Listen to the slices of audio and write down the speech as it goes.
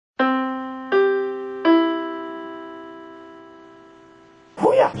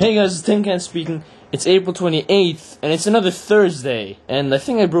Hey guys, it's Tin Can speaking. It's April 28th, and it's another Thursday, and I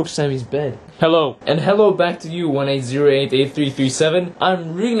think I broke Sammy's bed. Hello, and hello back to you, 1-808-8337.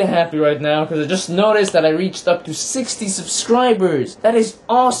 I'm really happy right now, because I just noticed that I reached up to 60 subscribers. That is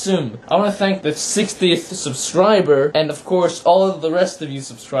awesome! I want to thank the 60th subscriber, and of course, all of the rest of you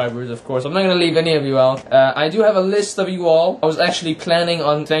subscribers, of course. I'm not going to leave any of you out. I do have a list of you all. I was actually planning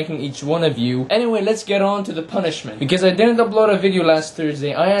on thanking each one of you. Anyway, let's get on to the punishment. Because I didn't upload a video last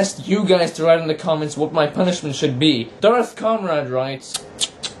Thursday, I asked you guys to write in the comments what my punishment should be. Darth Comrade writes,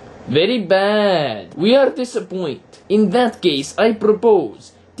 "Very bad. We are disappointed. In that case, I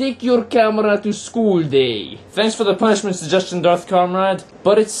propose, take your camera to school day." Thanks for the punishment suggestion, Darth Comrade,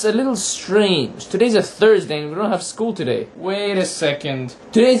 but it's a little strange. Today's a Thursday and we don't have school today. Wait a second.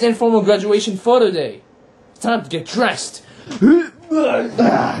 Today's informal graduation photo day. It's time to get dressed.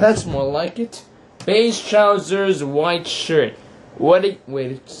 That's more like it. Beige trousers, white shirt. Wait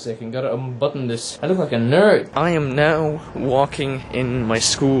a second, gotta unbutton this. I look like a nerd. I am now walking in my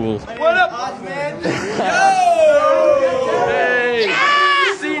school. What up, man? Hey!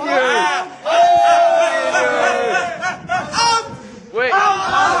 Seniors! Wait!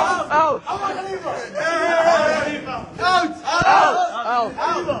 Out!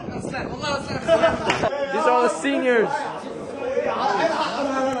 These are all the seniors!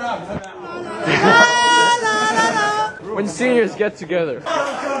 When seniors get together. Exactly,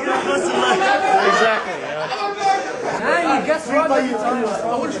 yeah. Hey, guess what?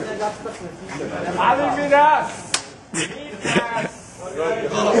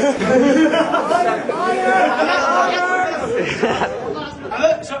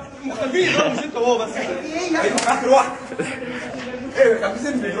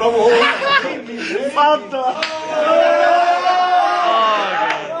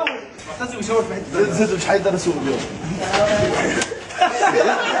 مش هيقدر اسوق اليوم.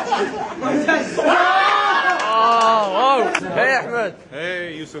 Oh! Hey Ahmed!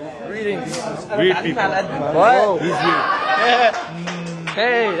 Hey Yusuf. Greetings. Weird people. What? He's weird.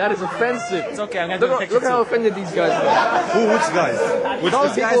 Hey, that is offensive. It's okay, I'm gonna do a picture Look how offended these guys are. Which guys? Which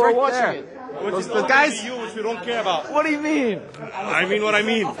Those guys? people who are watching it. Which the guys you which we don't care about. What do you mean? I mean what I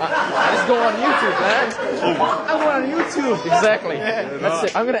mean. I just go on YouTube, man. I'm going on YouTube. Exactly. That's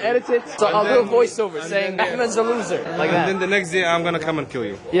it. I'm gonna edit it, so I'll do a voiceover saying Ahmed's a loser, like And that. then the next day I'm gonna come and kill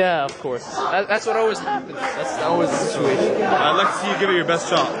you. Yeah, of course. That's what always happens. That's always the situation. I'd like to see you give it your best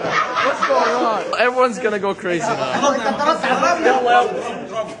shot. What's going on? Everyone's gonna go crazy now.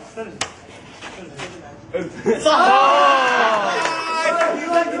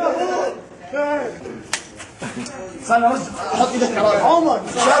 حط ايدك على عمر.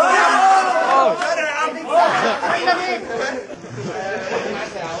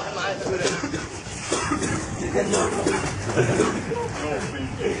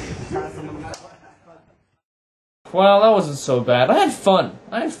 Well, that wasn't so bad. I had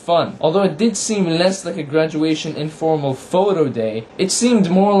fun. Although it did seem less like a graduation informal photo day, it seemed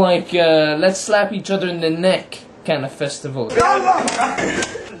more like let's slap each other in the neck kind of festival.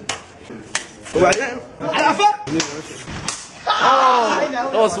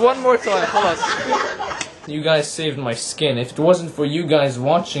 Oh, it's one more time. Hold on. You guys saved my skin. If it wasn't for you guys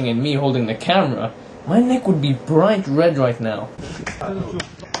watching and me holding the camera, my neck would be bright red right now.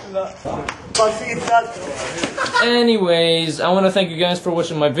 Anyways, I want to thank you guys for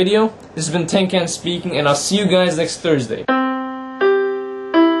watching my video. This has been Tin Can speaking, and I'll see you guys next Thursday.